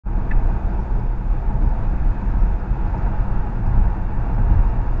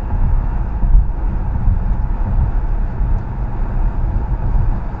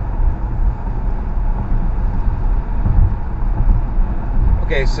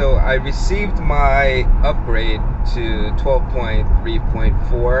Okay, so I received my upgrade to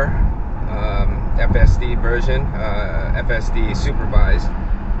 12.3.4 FSD version, FSD supervised,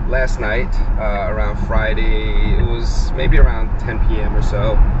 last night around Friday. It was maybe around 10 p.m. or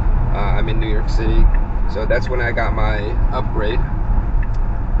so. I'm in New York City, so that's when I got my upgrade.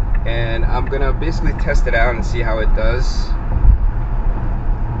 And I'm gonna basically test it out and see how it does.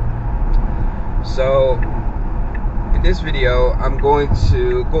 So in this video, I'm going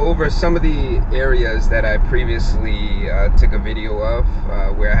to go over some of the areas that I previously took a video of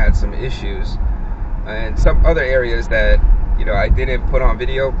where I had some issues, and some other areas that I didn't put on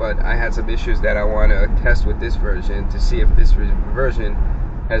video, but I had some issues that I want to test with this version to see if this version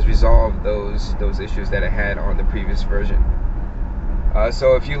has resolved those issues that I had on the previous version.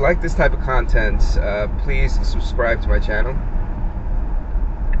 So if you like this type of content, please subscribe to my channel.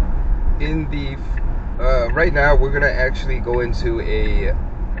 Right now we're gonna actually go into a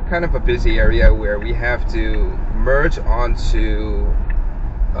kind of a busy area where we have to merge onto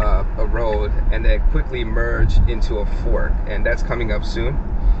a road and then quickly merge into a fork, and that's coming up soon.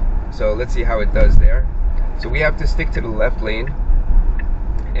 So let's see how it does there. So we have to stick to the left lane,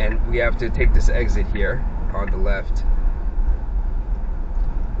 and we have to take this exit here on the left.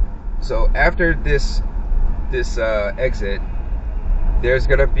 So after this exit, there's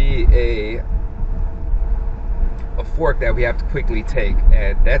gonna be a fork that we have to quickly take,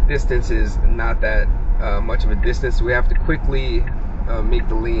 and that distance is not that much of a distance. We have to quickly make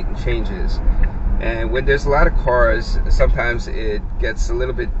the lane changes, and when there's a lot of cars, sometimes it gets a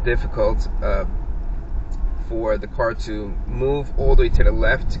little bit difficult for the car to move all the way to the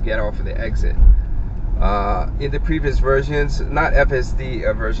left to get off of the exit. In the previous versions, not FSD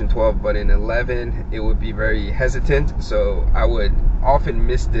version 12, but in 11, it would be very hesitant, so I would often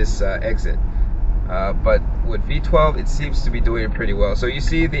miss this exit. But with V12, it seems to be doing it pretty well. So you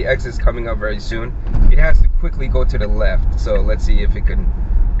see the exit's coming up very soon. It has to quickly go to the left. So let's see if it can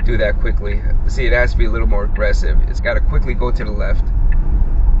do that quickly. See, it has to be a little more aggressive. It's got to quickly go to the left.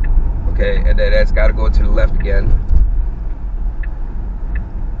 Okay, and then it's got to go to the left again.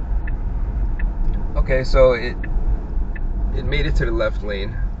 Okay, so it made it to the left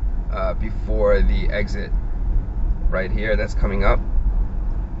lane before the exit right here that's coming up.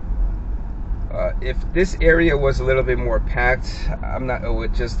 If this area was a little bit more packed,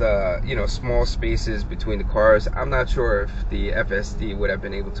 with just small spaces between the cars, I'm not sure if the FSD would have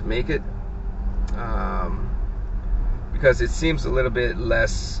been able to make it, because it seems a little bit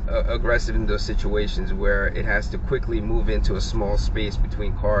less aggressive in those situations where it has to quickly move into a small space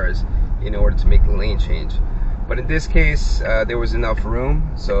between cars in order to make the lane change. But in this case, there was enough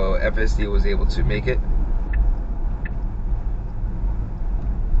room, so FSD was able to make it.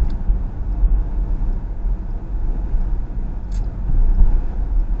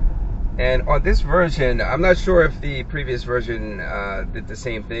 And on this version, I'm not sure if the previous version did the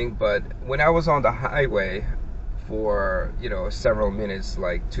same thing, but when I was on the highway for several minutes,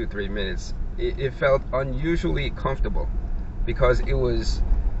 like 2-3 minutes, it felt unusually comfortable, because it was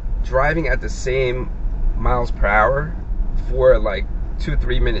driving at the same miles per hour for like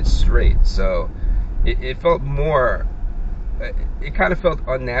 2-3 minutes straight. So it felt more, it kind of felt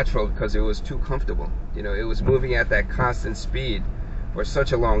unnatural because it was too comfortable. It was moving at that constant speed for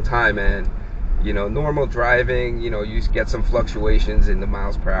such a long time, and normal driving, you get some fluctuations in the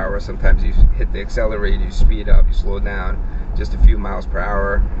miles per hour. Sometimes you hit the accelerator, you speed up, you slow down just a few miles per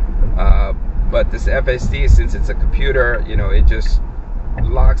hour. But this FSD, since it's a computer, it just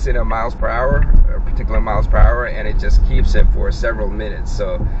locks in a miles per hour, a particular miles per hour, and it just keeps it for several minutes.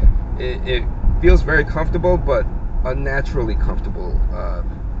 So it feels very comfortable, but unnaturally comfortable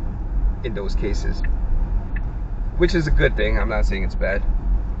in those cases, which is a good thing. I'm not saying it's bad.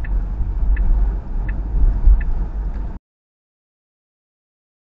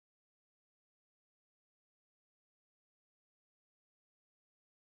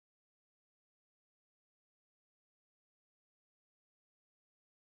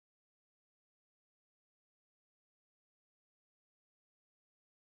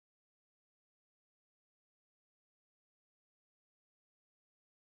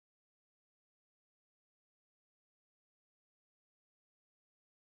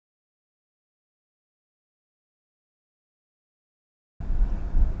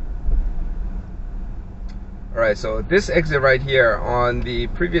 Alright, so this exit right here on the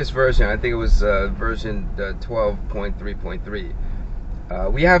previous version, I think it was version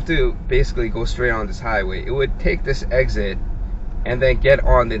 12.3.3, we have to basically go straight on this highway. It would take this exit and then get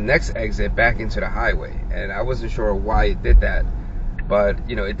on the next exit back into the highway, and I wasn't sure why it did that, but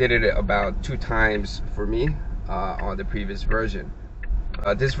it did it about 2 times for me on the previous version.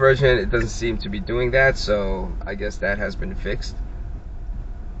 This version, it doesn't seem to be doing that, so I guess that has been fixed.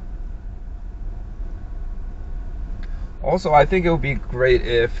 Also, I think it would be great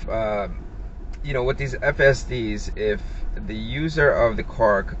if, with these FSDs, if the user of the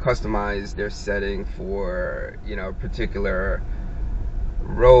car could customize their setting for, a particular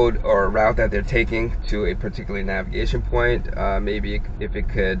road or route that they're taking to a particular navigation point. Maybe if it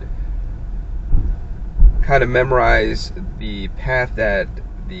could kind of memorize the path that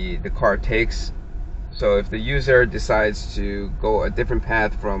the car takes. So if the user decides to go a different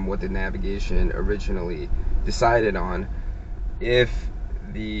path from what the navigation originally decided on, if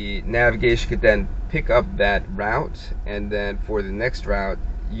the navigation could then pick up that route and then for the next route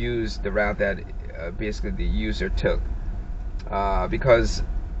use the route that basically the user took. Because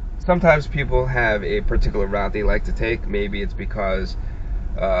sometimes people have a particular route they like to take. Maybe it's because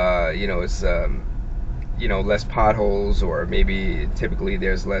it's less potholes, or maybe typically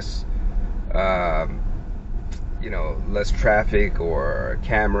there's less less traffic or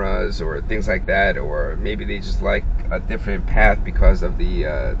cameras or things like that, or maybe they just like a different path because of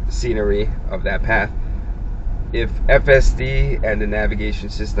the scenery of that path. If FSD and the navigation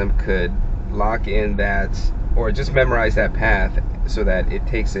system could lock in that, or just memorize that path so that it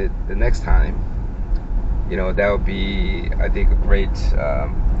takes it the next time, that would be, I think, a great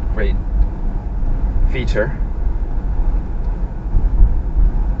feature.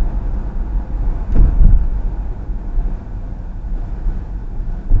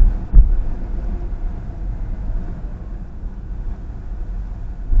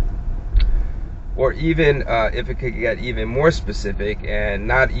 Or even if it could get even more specific, and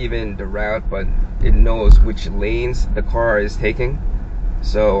not even the route, but it knows which lanes the car is taking.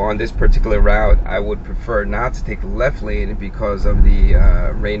 So on this particular route, I would prefer not to take the left lane because of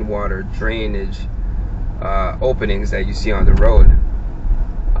the rainwater drainage openings that you see on the road.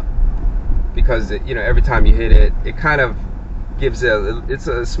 Because every time you hit it, it kind of gives it's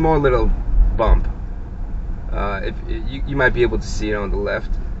a small little bump. If you might be able to see it on the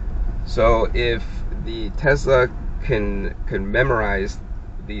left. So if the Tesla can memorize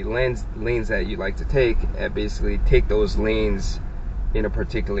the lanes that you like to take, and basically take those lanes in a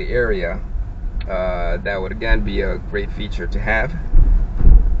particular area, that would again be a great feature to have.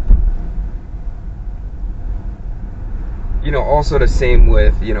 Also the same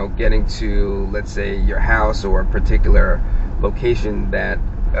with getting to, let's say, your house or a particular location that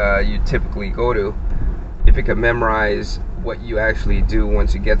you typically go to. If it can memorize what you actually do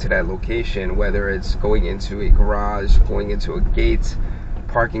once you get to that location, whether it's going into a garage, going into a gate,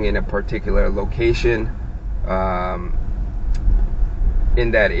 parking in a particular location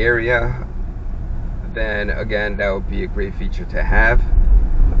in that area, then again, that would be a great feature to have.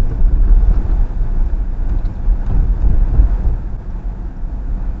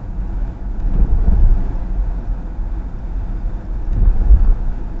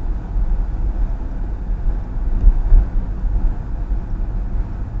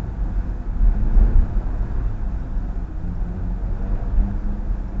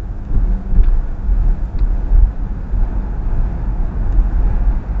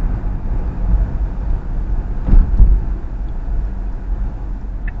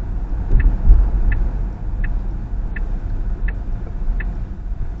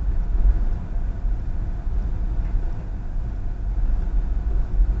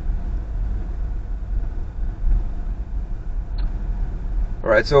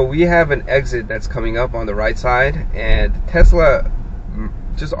 Alright, so we have an exit that's coming up on the right side, and Tesla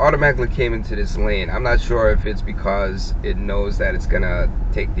just automatically came into this lane. I'm not sure if it's because it knows that it's gonna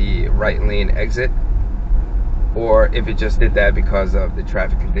take the right lane exit, or if it just did that because of the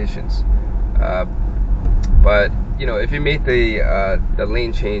traffic conditions. But if you made the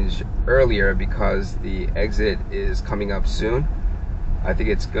lane change earlier because the exit is coming up soon, I think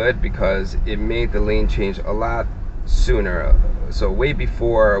it's good, because it made the lane change a lot sooner, so way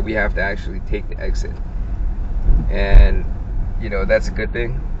before we have to actually take the exit. And that's a good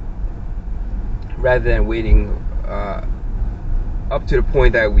thing, rather than waiting up to the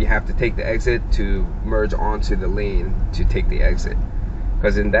point that we have to take the exit to merge onto the lane to take the exit.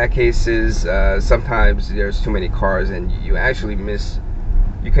 Because in that cases, sometimes there's too many cars and you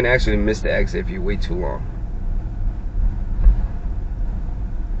can actually miss the exit if you wait too long.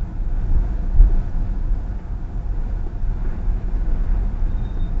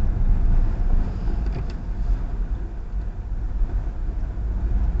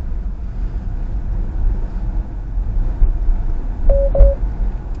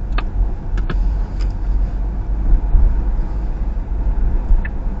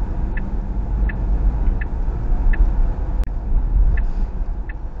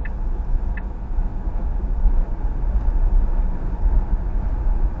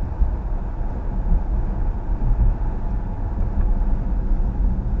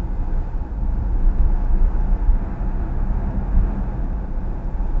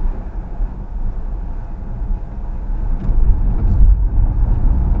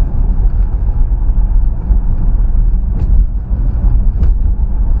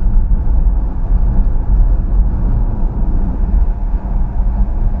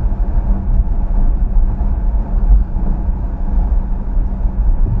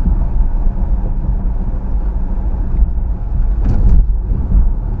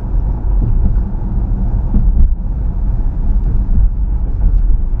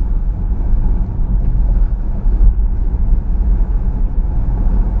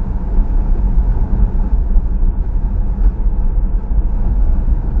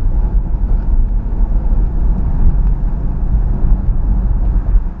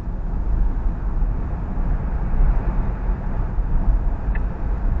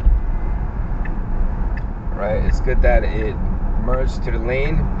 it's good that it merged to the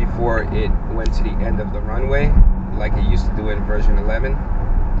lane before it went to the end of the runway, like it used to do in version 11.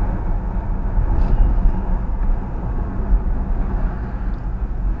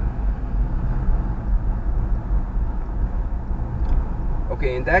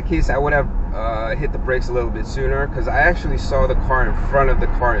 Okay, in that case, I would have hit the brakes a little bit sooner, because I actually saw the car in front of the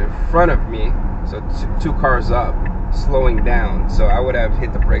car in front of me, so two cars up, slowing down. So I would have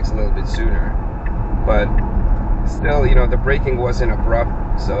hit the brakes a little bit sooner. But still, you know, the braking wasn't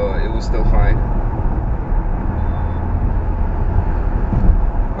abrupt, so it was still fine.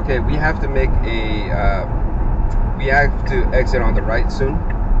 Okay, we have to make a, we have to exit on the right soon.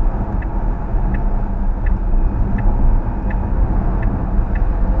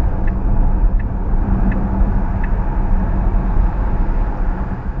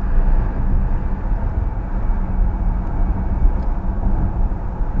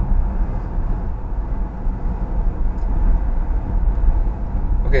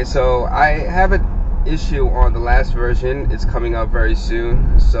 Okay, so I have an issue on the last version. It's coming up very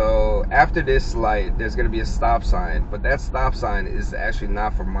soon. So after this light, there's going to be a stop sign, but that stop sign is actually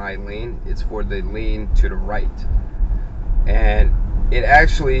not for my lane. It's for the lane to the right. And it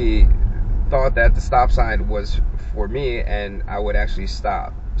actually thought that the stop sign was for me and I would actually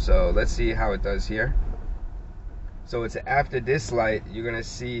stop. So let's see how it does here. So it's after this light, you're going to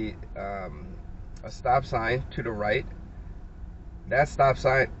see a stop sign to the right. That stop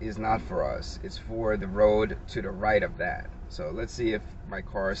sign is not for us. It's for the road to the right of that. So let's see if my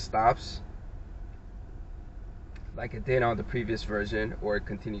car stops like it did on the previous version, or it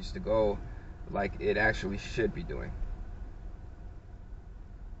continues to go like it actually should be doing.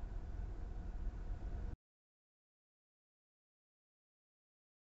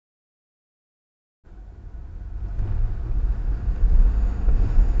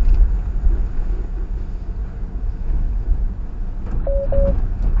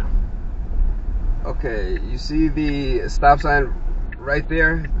 Okay, you see the stop sign right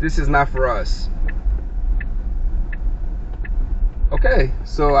there? This is not for us. Okay,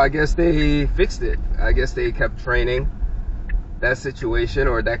 so I guess they fixed it. I guess they kept training that situation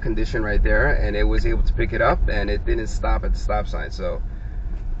or that condition right there, and it was able to pick it up, and it didn't stop at the stop sign. So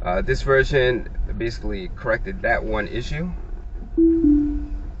this version basically corrected that one issue.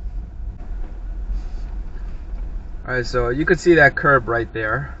 Alright, so you could see that curb right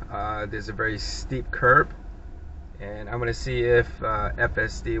there. There's a very steep curb, and I'm going to see if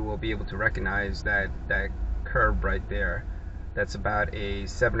FSD will be able to recognize that curb right there. That's about a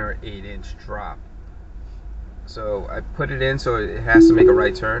 7 or 8 inch drop. So I put it in so it has to make a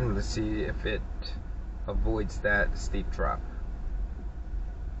right turn. Let's see if it avoids that steep drop.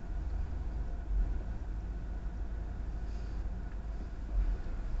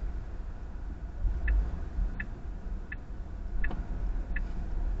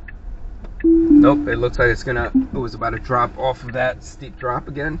 Nope, it looks like it was about to drop off of that steep drop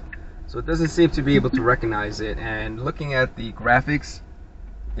again. So it doesn't seem to be able to recognize it. And looking at the graphics,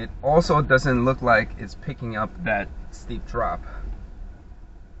 it also doesn't look like it's picking up that steep drop.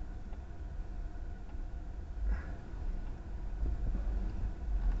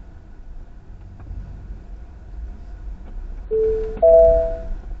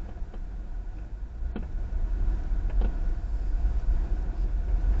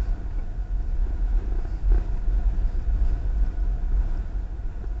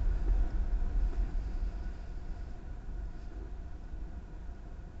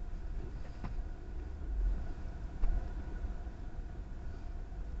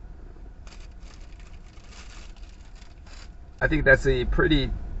 I think that's a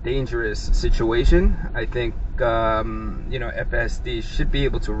pretty dangerous situation. I think you know, FSD should be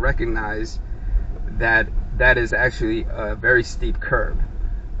able to recognize that that is actually a very steep curb.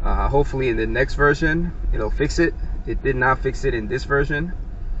 Hopefully in the next version it'll fix it. It did not fix it in this version,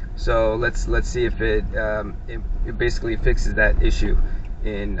 so let's see if it basically fixes that issue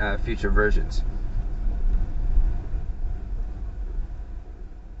in future versions.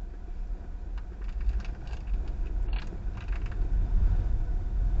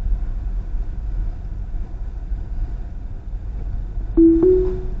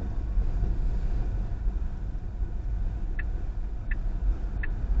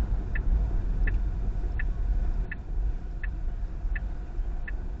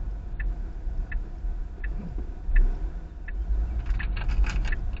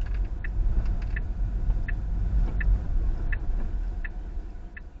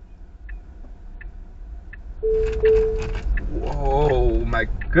 Whoa, my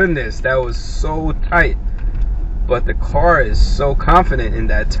goodness, that was so tight. But the car is so confident in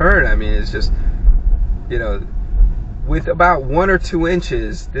that turn. I mean, it's just, you know, with about 1 or 2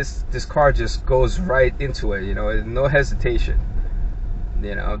 inches, this car just goes right into it, no hesitation.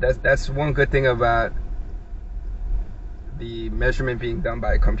 That's one good thing about the measurement being done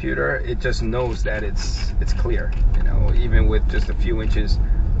by a computer. It just knows that it's clear, even with just a few inches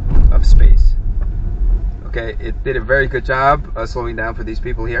of space. Okay, it did a very good job slowing down for these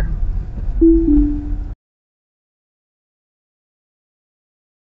people here.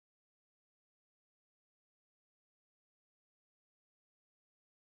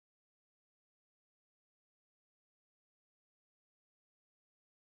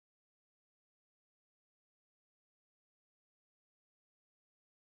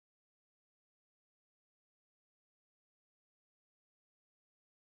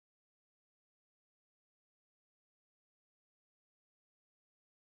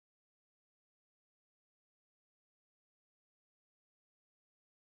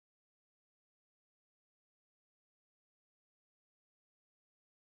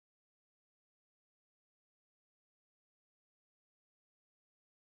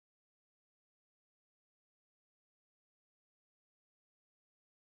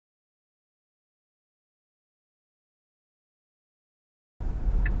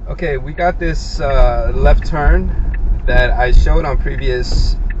 Okay, we got this left turn that I showed on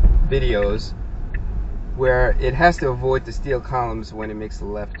previous videos, where it has to avoid the steel columns when it makes the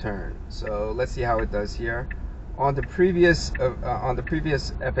left turn. So let's see how it does here. On the previous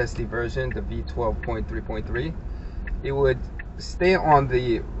FSD version, the V12.3.3, it would stay on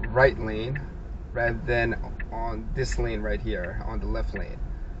the right lane rather than on this lane right here, on the left lane.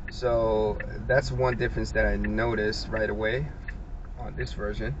 So that's one difference that I noticed right away on this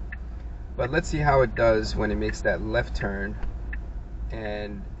version. But let's see how it does when it makes that left turn,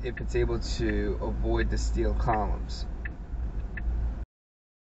 and if it's able to avoid the steel columns.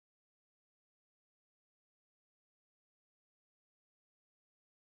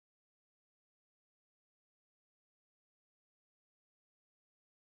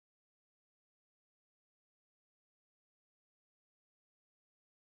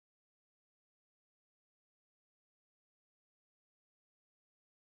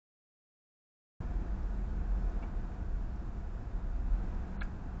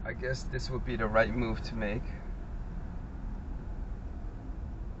 I guess this would be the right move to make.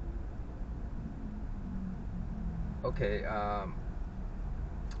 Okay,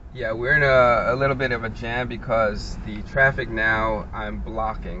 yeah, we're in a little bit of a jam because the traffic now I'm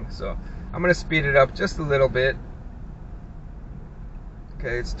blocking. So I'm gonna speed it up just a little bit.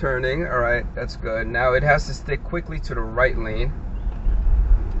 Okay, it's turning. All right, that's good. Now it has to stick quickly to the right lane.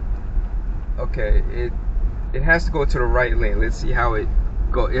 Okay, it has to go to the right lane. Let's see how it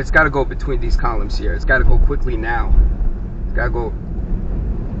go. It's got to go between these columns here. It's got to go quickly now. It's got to go.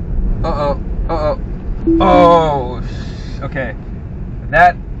 Oh, okay.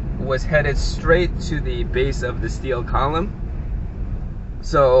 That was headed straight to the base of the steel column.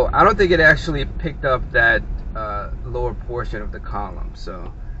 So I don't think it actually picked up that lower portion of the column.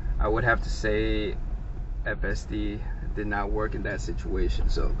 So I would have to say FSD did not work in that situation.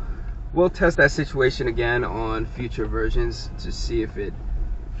 So we'll test that situation again on future versions to see if it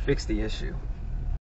fixed the issue.